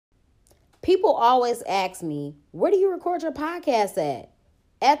People always ask me, where do you record your podcast at?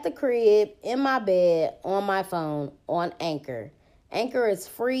 At the crib, in my bed, on my phone, on Anchor. Anchor is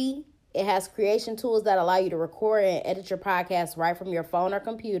free. It has creation tools that allow you to record and edit your podcast right from your phone or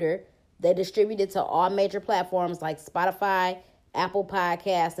computer. They distribute it to all major platforms like Spotify, Apple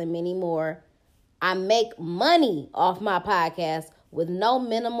Podcasts, and many more. I make money off my podcast with no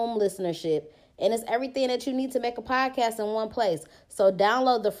minimum listenership. And it's everything that you need to make a podcast in one place. So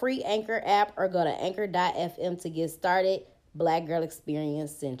download the free Anchor app or go to anchor.fm to get started. Black Girl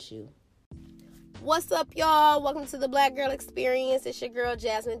Experience sent you. What's up, y'all? Welcome to the Black Girl Experience. It's your girl,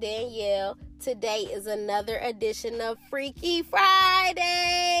 Jasmine Danielle. Today is another edition of Freaky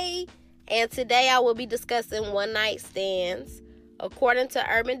Friday. And today I will be discussing one-night stands. According to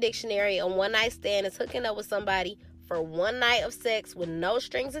Urban Dictionary, a one-night stand is hooking up with somebody for one night of sex with no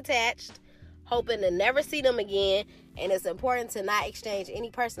strings attached, hoping to never see them again, and it's important to not exchange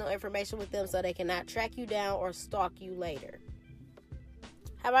any personal information with them so they cannot track you down or stalk you later.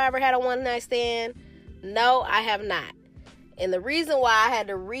 Have I ever had a one-night stand? No, I have not. And the reason why I had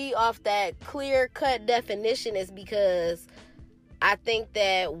to read off that clear-cut definition is because I think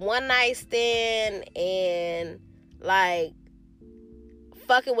that one-night stand and,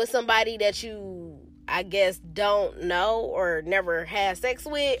 fucking with somebody that you, I guess, don't know or never had sex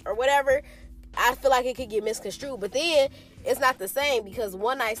with or whatever, I feel like it could get misconstrued. But then it's not the same, because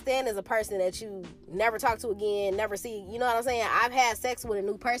one night stand is a person that you never talk to again, never see. You know what I'm saying? I've had sex with a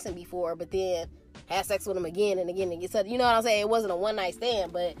new person before, but then had sex with them again and again and again. So, you know what I'm saying? It wasn't a one night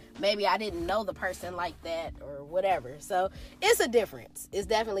stand, but maybe I didn't know the person like that or whatever. So it's a difference. It's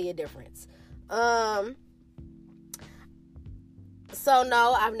definitely a difference. So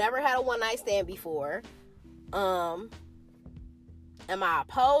no, I've never had a one night stand before. Am I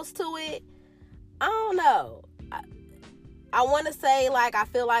opposed to it? I don't know. I want to say, I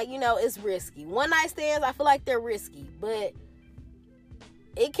feel like, it's risky. One night stands, I feel like they're risky, but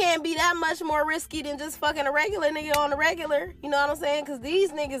it can't be that much more risky than just fucking a regular nigga on the regular. You know what I'm saying? Because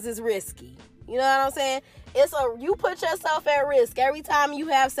these niggas is risky. You know what I'm saying? You put yourself at risk every time you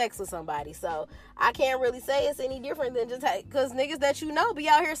have sex with somebody. So I can't really say it's any different than just, because niggas that you know be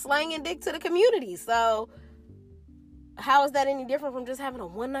out here slanging dick to the community. So how is that any different from just having a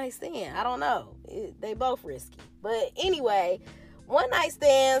one-night stand? I don't know. They both risky. But anyway, one-night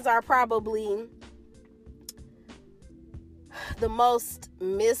stands are probably the most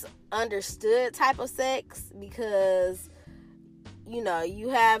misunderstood type of sex, because, you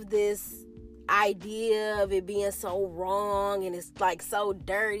have this idea of it being so wrong and it's so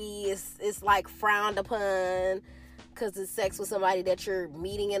dirty. It's frowned upon, because it's sex with somebody that you're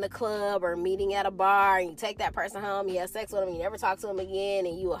meeting in a club or meeting at a bar, and you take that person home, you have sex with them, you never talk to them again,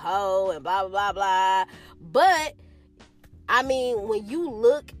 and you a hoe, and blah, blah, blah, blah. But, when you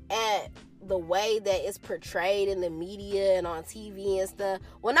look at the way that it's portrayed in the media and on TV and stuff,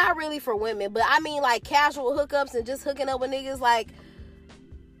 well, not really for women, but casual hookups and just hooking up with niggas,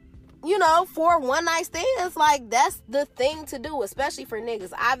 for one night stands, that's the thing to do, especially for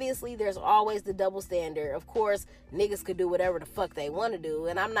niggas. Obviously, there's always the double standard. Of course, niggas could do whatever the fuck they want to do,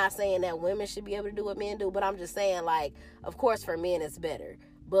 and I'm not saying that women should be able to do what men do, but I'm just saying, of course, for men, it's better.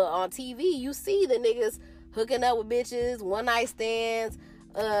 But on TV, you see the niggas hooking up with bitches, one night stands.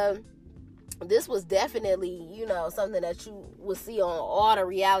 This was definitely, something that you would see on all the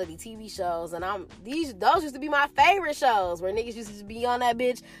reality TV shows. And those used to be my favorite shows, where niggas used to be on that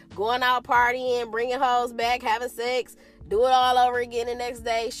bitch, going out partying, bringing hoes back, having sex, do it all over again the next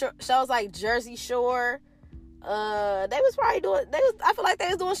day. Shows like Jersey Shore. They was probably I feel like they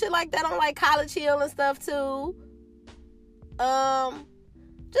was doing shit like that on College Hill and stuff too.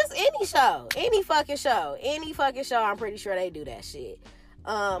 Just any fucking show, I'm pretty sure they do that shit.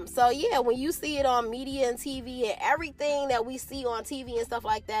 So yeah, when you see it on media and TV and everything that we see on TV and stuff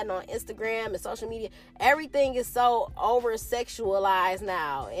like that, and on Instagram and social media, everything is so over sexualized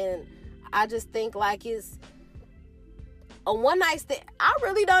now. And I just think it's a one night stand. I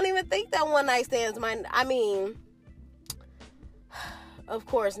really don't even think that one night stands of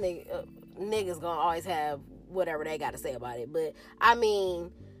course, niggas gonna always have whatever they got to say about it. But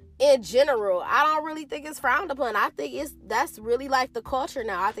in general, I don't really think it's frowned upon. I think that's really the culture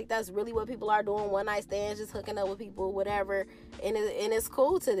now. I think that's really what people are doing. One night stands, just hooking up with people, whatever, and it's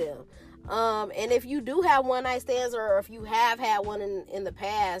cool to them. And if you do have one night stands, or if you have had one in the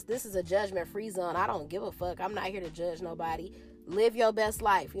past, this is a judgment-free zone. I don't give a fuck. I'm not here to judge nobody. Live your best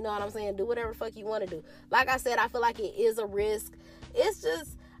life. You know what I'm saying? Do whatever fuck you want to do. Like I said, I feel like it is a risk. It's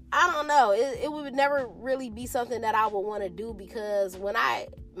just, I don't know. It would never really be something that I would want to do, because when I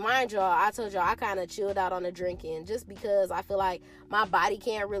mind y'all, I told y'all I kind of chilled out on the drinking just because I feel like my body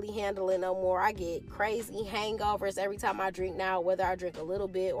can't really handle it no more. I get crazy hangovers every time I drink now, whether I drink a little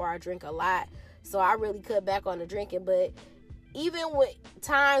bit or I drink a lot. So I really cut back on the drinking. But even with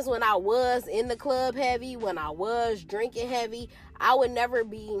times when I was in the club heavy, when I was drinking heavy, I would never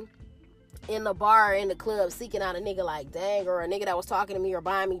be in the bar or in the club seeking out a nigga like, dang, or a nigga that was talking to me or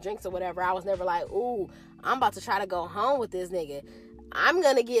buying me drinks or whatever. I was never like, ooh, I'm about to try to go home with this nigga. I'm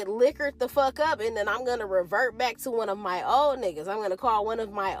going to get liquored the fuck up, and then I'm going to revert back to one of my old niggas. I'm going to call one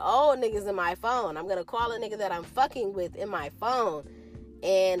of my old niggas in my phone. I'm going to call a nigga that I'm fucking with in my phone.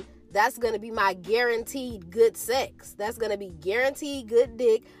 And that's going to be my guaranteed good sex. That's going to be guaranteed good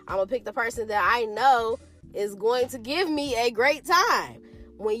dick. I'm going to pick the person that I know is going to give me a great time.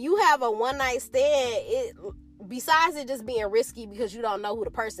 When you have a one-night stand, besides it just being risky because you don't know who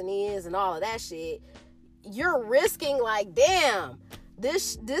the person is and all of that shit, you're risking like, damn,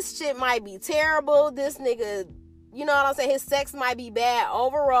 this shit might be terrible. This nigga, you know what I'm saying? His sex might be bad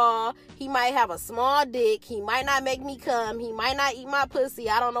overall. He might have a small dick. He might not make me come. He might not eat my pussy.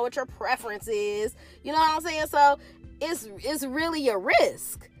 I don't know what your preference is. You know what I'm saying? So it's really a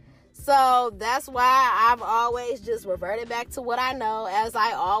risk. So that's why I've always just reverted back to what I know, as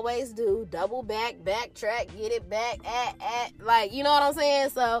I always do. Double back, backtrack, get it back, like, you know what I'm saying?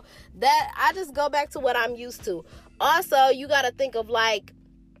 So that I just go back to what I'm used to. Also, you got to think of like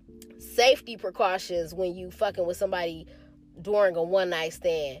safety precautions when you fucking with somebody during a one night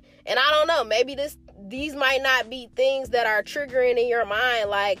stand. And I don't know, maybe these might not be things that are triggering in your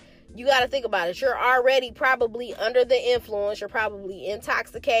mind. Like, you got to think about it. You're already probably under the influence. You're probably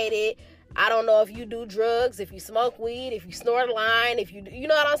intoxicated. I don't know if you do drugs, if you smoke weed, if you snort a line, if you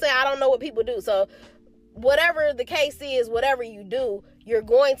know what I'm saying? I don't know what people do. So whatever the case is, whatever you do, you're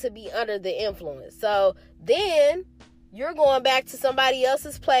going to be under the influence. So then you're going back to somebody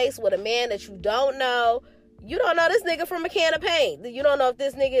else's place with a man that you don't know. You don't know this nigga from a can of paint. You don't know if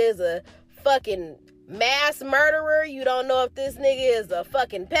this nigga is a fucking mass murderer. You don't know if this nigga is a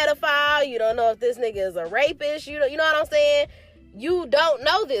fucking pedophile. You don't know if this nigga is a rapist. You know what I'm saying? You don't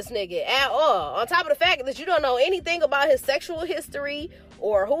know this nigga at all. On top of the fact that you don't know anything about his sexual history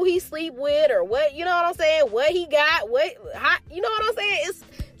or who he sleep with or what, you know what I'm saying? What he got, how, you know what I'm saying? It's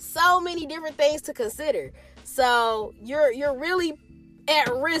so many different things to consider. So you're really at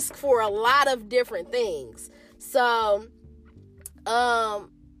risk for a lot of different things. So,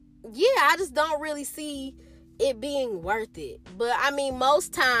 yeah, I just don't really see it being worth it. But I mean,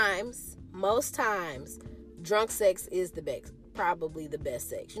 most times, drunk sex is the best, probably the best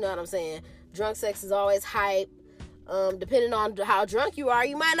sex. You know what I'm saying? Drunk sex is always hype. Depending on how drunk you are,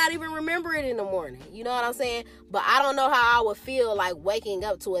 you might not even remember it in the morning. You know what I'm saying? But I don't know how I would feel like waking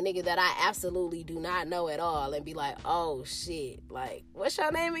up to a nigga that I absolutely do not know at all and be like, oh shit, like, what's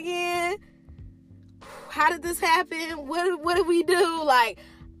your name again? How did this happen? What did we do? Like,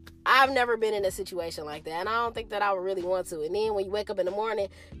 I've never been in a situation like that, and I don't think that I would really want to. And then when you wake up in the morning,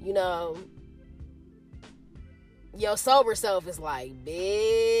 you know, your sober self is like,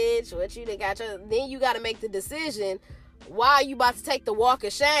 bitch, what you done got your... Then you got to make the decision, why you about to take the walk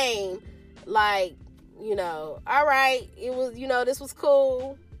of shame? Like, you know, all right, it was, you know, this was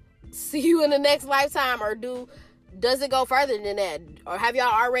cool. See you in the next lifetime. Or does it go further than that? Or have y'all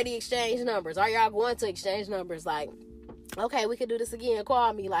already exchanged numbers? Are y'all going to exchange numbers? Like, okay, we could do this again.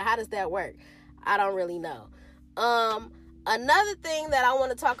 Call me. Like, how does that work? I don't really know. Another thing that I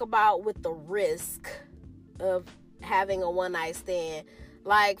want to talk about with the risk of having a one night stand,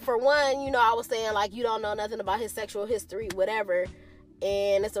 like, for one, you know, I was saying, like, you don't know nothing about his sexual history, whatever,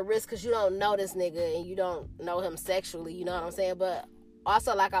 and it's a risk because you don't know this nigga and you don't know him sexually, you know what I'm saying? But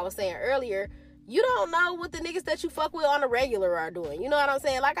also, like I was saying earlier, you don't know what the niggas that you fuck with on the regular are doing, you know what I'm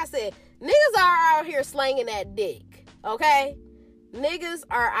saying? Like I said, niggas are out here slanging that dick, okay? Niggas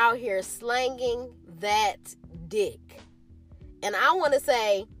are out here slanging that dick. And I want to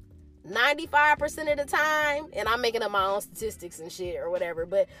say 95% of the time, and I'm making up my own statistics and shit or whatever,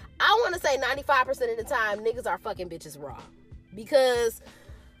 but I want to say 95% of the time, niggas are fucking bitches raw. Because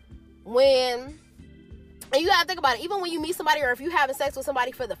and you gotta think about it, even when you meet somebody or if you having sex with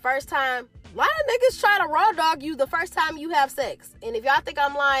somebody for the first time, a lot of niggas try to raw dog you the first time you have sex. And if y'all think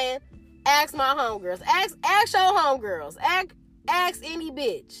I'm lying, ask my homegirls. Ask your homegirls. Ask any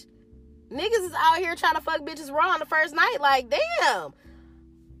bitch. Niggas is out here trying to fuck bitches raw on the first night. Like, damn.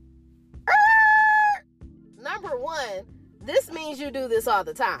 Number one, this means you do this all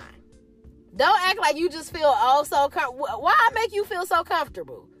the time. Don't act like you just feel so comfortable. Why make you feel so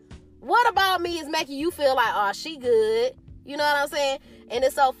comfortable? What about me is making you feel like, oh, she good? You know what I'm saying? And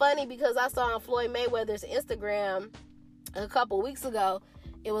it's so funny because I saw on Floyd Mayweather's Instagram a couple weeks ago,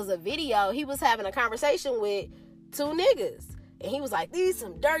 it was a video. He was having a conversation with two niggas. And he was like, these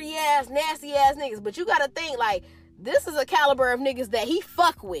some dirty ass, nasty ass niggas. But you gotta think, like, this is a caliber of niggas that he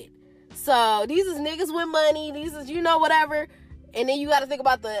fuck with. So these is niggas with money. These is, whatever. And then you gotta think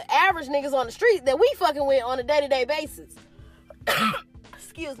about the average niggas on the street that we fucking with on a day-to-day basis.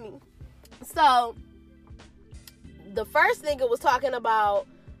 Excuse me. So the first nigga was talking about,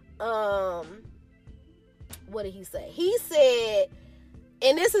 what did he say? He said,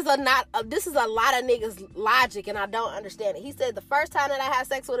 and this is a lot of niggas' logic, and I don't understand it. He said, the first time that I have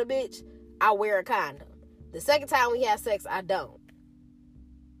sex with a bitch, I wear a condom. The second time we have sex, I don't.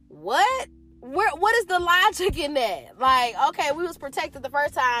 What? What is the logic in that? Like, okay, we was protected the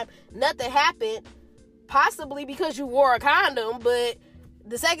first time, nothing happened, possibly because you wore a condom, but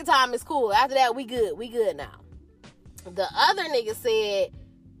the second time is cool. After that, we good now. The other nigga said,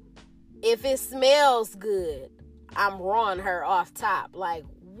 if it smells good, I'm rawing her off top. Like,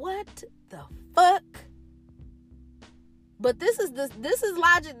 what the fuck? But this is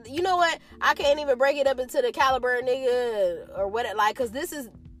logic. You know what? I can't even break it up into the caliber nigga or what it like, because this is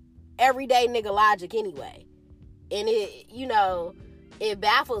everyday nigga logic anyway. And it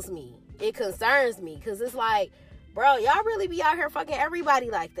baffles me. It concerns me, because it's like, bro, y'all really be out here fucking everybody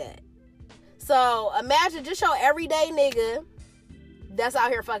like that. So imagine just your everyday nigga that's out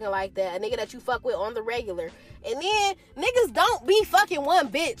here fucking like that, a nigga that you fuck with on the regular. And then niggas don't be fucking one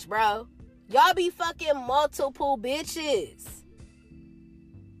bitch, bro. Y'all be fucking multiple bitches,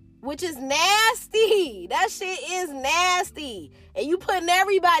 which is nasty. That shit is nasty. And you putting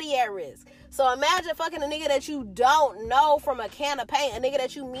everybody at risk. So imagine fucking a nigga that you don't know from a can of paint, a nigga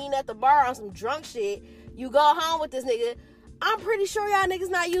that you meet at the bar on some drunk shit. You go home with this nigga. I'm pretty sure y'all niggas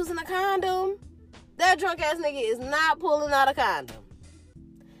not using a condom. That drunk ass nigga is not pulling out a condom.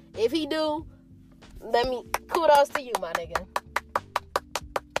 If he do, kudos to you, my nigga.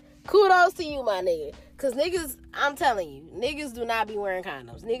 Kudos to you, my nigga. Because niggas, I'm telling you, niggas do not be wearing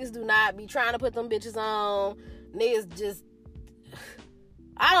condoms. Niggas do not be trying to put them bitches on. Niggas just,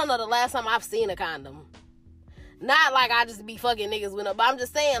 I don't know the last time I've seen a condom. Not like I just be fucking niggas with them, but I'm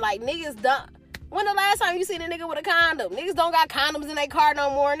just saying, like, niggas don't. When the last time you seen a nigga with a condom? Niggas don't got condoms in their car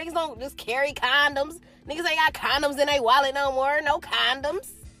no more. Niggas don't just carry condoms. Niggas ain't got condoms in their wallet no more. No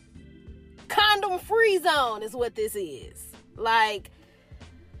condoms. Condom free zone is what this is. Like,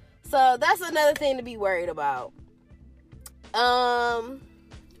 so that's another thing to be worried about.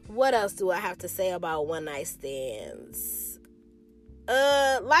 What else do I have to say about one night stands?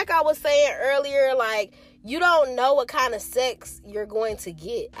 Like I was saying earlier, like, you don't know what kind of sex you're going to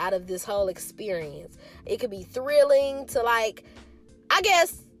get out of this whole experience. It could be thrilling to, like, I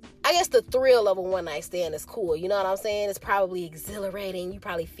guess the thrill of a one night stand is cool. You know what I'm saying? It's probably exhilarating. You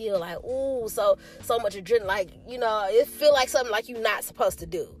probably feel like, ooh, so much adrenaline. Like, it feel like something like you're not supposed to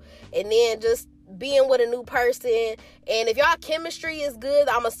do. And then just being with a new person. And if y'all chemistry is good,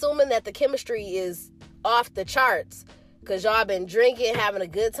 I'm assuming that the chemistry is off the charts. Because y'all been drinking, having a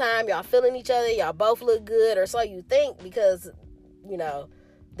good time. Y'all feeling each other. Y'all both look good. Or so you think, because, the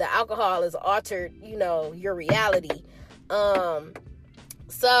alcohol has altered, your reality.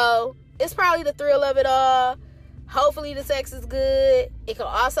 So it's probably the thrill of it all. Hopefully the sex is good. It can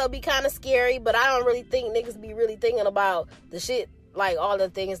also be kind of scary, but I don't really think niggas be really thinking about the shit, like all the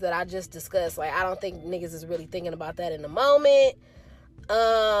things that I just discussed. Like, I don't think niggas is really thinking about that in the moment.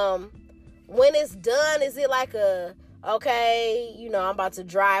 When it's done, is it like okay, I'm about to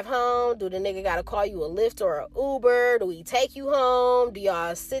drive home. Do the nigga gotta call you a Lyft or an Uber? Do he take you home? Do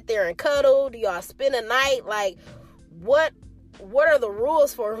y'all sit there and cuddle? Do y'all spend a night? Like, what are the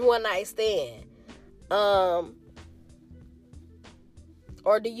rules for a one night stand? Or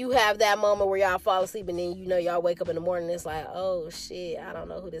do you have that moment where y'all fall asleep and then y'all wake up in the morning and it's like, oh shit, I don't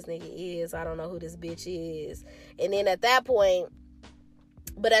know who this nigga is. I don't know who this bitch is. And then at that point,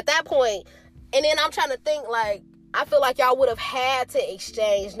 and then I'm trying to think, like, I feel like y'all would have had to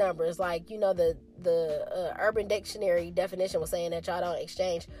exchange numbers. Like, the Urban Dictionary definition was saying that y'all don't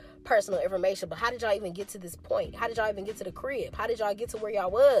exchange personal information. But how did y'all even get to this point? How did y'all even get to the crib? How did y'all get to where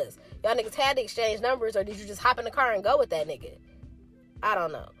y'all was? Y'all niggas had to exchange numbers, or did you just hop in the car and go with that nigga? I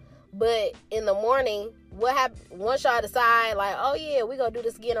don't know. But in the morning, what happened? Once y'all decide, like, oh yeah, we gonna do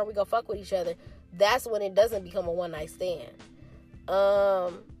this again, or we gonna fuck with each other, that's when it doesn't become a one night stand.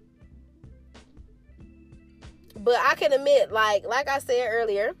 But I can admit, like I said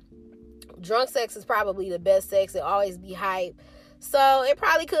earlier, drunk sex is probably the best sex. It always be hype. So it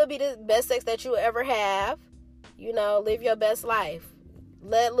probably could be the best sex that you ever have. Live your best life.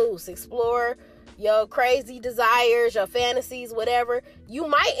 Let loose. Explore your crazy desires, your fantasies, whatever. You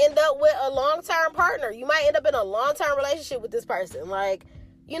might end up with a long-term partner. You might end up in a long-term relationship with this person. Like,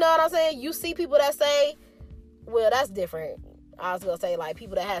 You know what I'm saying? You see people that say, well, that's different. I was going to say, like,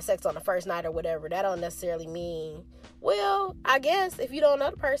 people that have sex on the first night or whatever, that don't necessarily mean, well, I guess if you don't know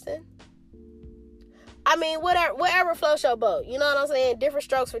the person. I mean, whatever floats your boat. You know what I'm saying? Different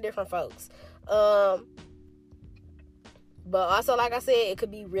strokes for different folks. But also, like I said, it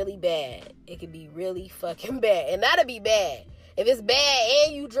could be really bad. It could be really fucking bad. And that'd be bad. If it's bad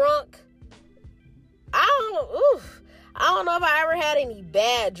and you drunk, I don't know if I ever had any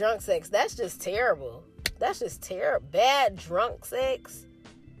bad drunk sex. That's just terrible. That's just terrible. Bad drunk sex.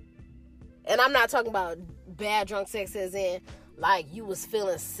 And I'm not talking about bad drunk sex as in, like, you was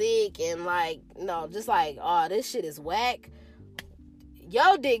feeling sick and, like, no, just like, oh, this shit is whack.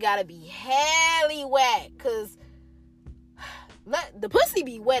 Yo dick gotta be hella whack, because the pussy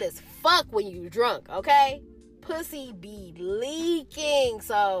be wet as fuck when you drunk, okay? Pussy be leaking.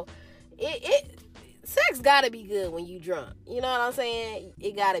 So, sex gotta be good when you drunk. You know what I'm saying?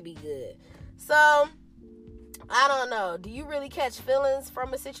 It gotta be good. So, I don't know. Do you really catch feelings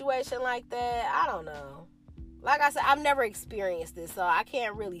from a situation like that? I don't know. Like I said, I've never experienced this, so I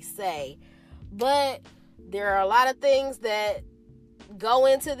can't really say. But there are a lot of things that go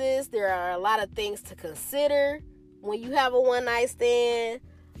into this. There are a lot of things to consider when you have a one-night stand.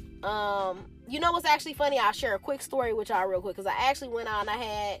 You know what's actually funny? I'll share a quick story with y'all real quick, because I actually went out and I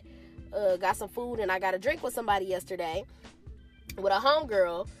had got some food and I got a drink with somebody yesterday with a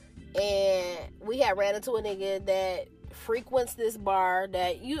homegirl. And we had ran into a nigga that frequents this bar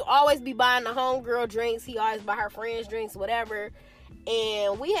that you always be buying the homegirl drinks. He always buy her friends drinks, whatever.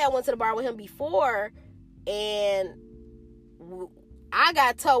 And we had went to the bar with him before, and I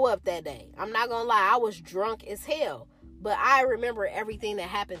got toe up that day. I'm not gonna lie, I was drunk as hell. But I remember everything that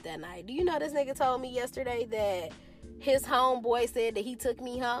happened that night. Do you know this nigga told me yesterday that his homeboy said that he took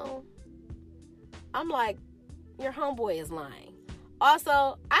me home? I'm like, your homeboy is lying.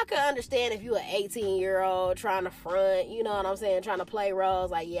 Also, I could understand if you an 18-year-old trying to front, you know what I'm saying, trying to play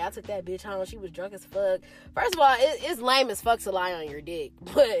roles. Like, yeah, I took that bitch home. She was drunk as fuck. First of all, it's lame as fuck to lie on your dick.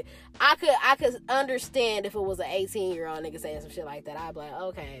 But I could understand if it was an 18-year-old nigga saying some shit like that. I'd be like,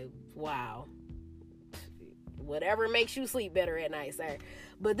 okay, wow. Whatever makes you sleep better at night, sir.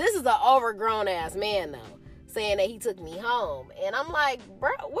 But this is an overgrown ass man, though, saying that he took me home. And I'm like,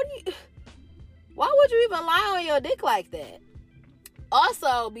 bro, why would you even lie on your dick like that?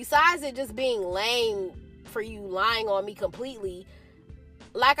 Also, besides it just being lame for you lying on me completely,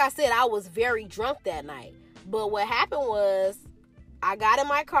 like I said, I was very drunk that night. But what happened was, I got in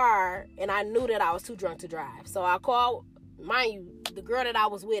my car and I knew that I was too drunk to drive. So I called, mind you, the girl that I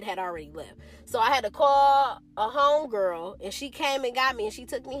was with had already left. So I had to call a homegirl, and she came and got me and she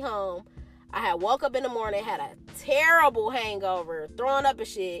took me home. I had woke up in the morning, had a terrible hangover, throwing up and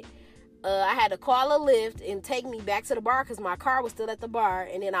shit. I had to call a Lyft and take me back to the bar because my car was still at the bar.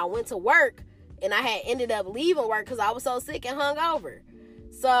 And then I went to work, and I had ended up leaving work because I was so sick and hungover.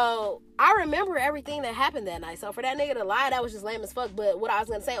 So I remember everything that happened that night. So for that nigga to lie, that was just lame as fuck. But what I was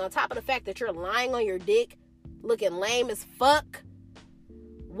going to say, on top of the fact that you're lying on your dick, looking lame as fuck,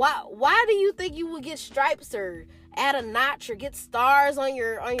 why do you think you would get stripes or add a notch or get stars on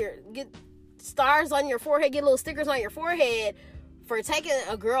your forehead, get little stickers on your forehead for taking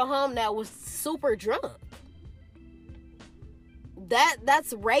a girl home that was super drunk?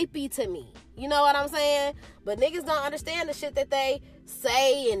 That's rapey to me. You know what I'm saying? But niggas don't understand the shit that they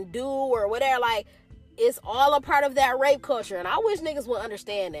say and do or whatever. Like, it's all a part of that rape culture. And I wish niggas would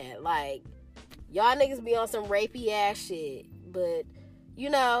understand that. Like, y'all niggas be on some rapey ass shit. But, you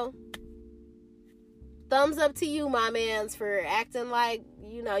know, thumbs up to you, my mans, for acting like,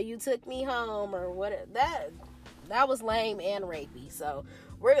 you know, you took me home or what. That was lame and rapey. So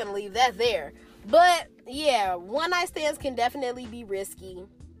we're going to leave that there. But yeah, one night stands can definitely be risky.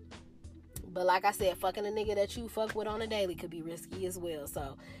 But like I said, fucking a nigga that you fuck with on a daily could be risky as well.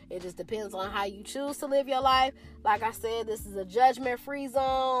 So it just depends on how you choose to live your life. Like I said, this is a judgment-free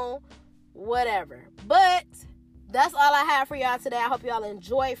zone. Whatever. But that's all I have for y'all today. I hope y'all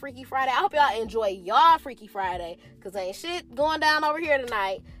enjoy Freaky Friday. I hope y'all enjoy y'all Freaky Friday. Because ain't shit going down over here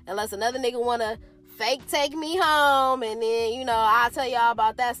tonight. Unless another nigga want to fake take me home. And then, you know, I'll tell y'all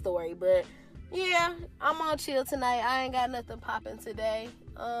about that story. But yeah, I'm on chill tonight. I ain't got nothing popping today.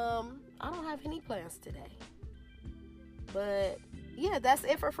 I don't have any plans today. But yeah, that's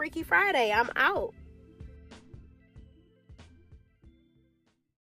it for Freaky Friday. I'm out.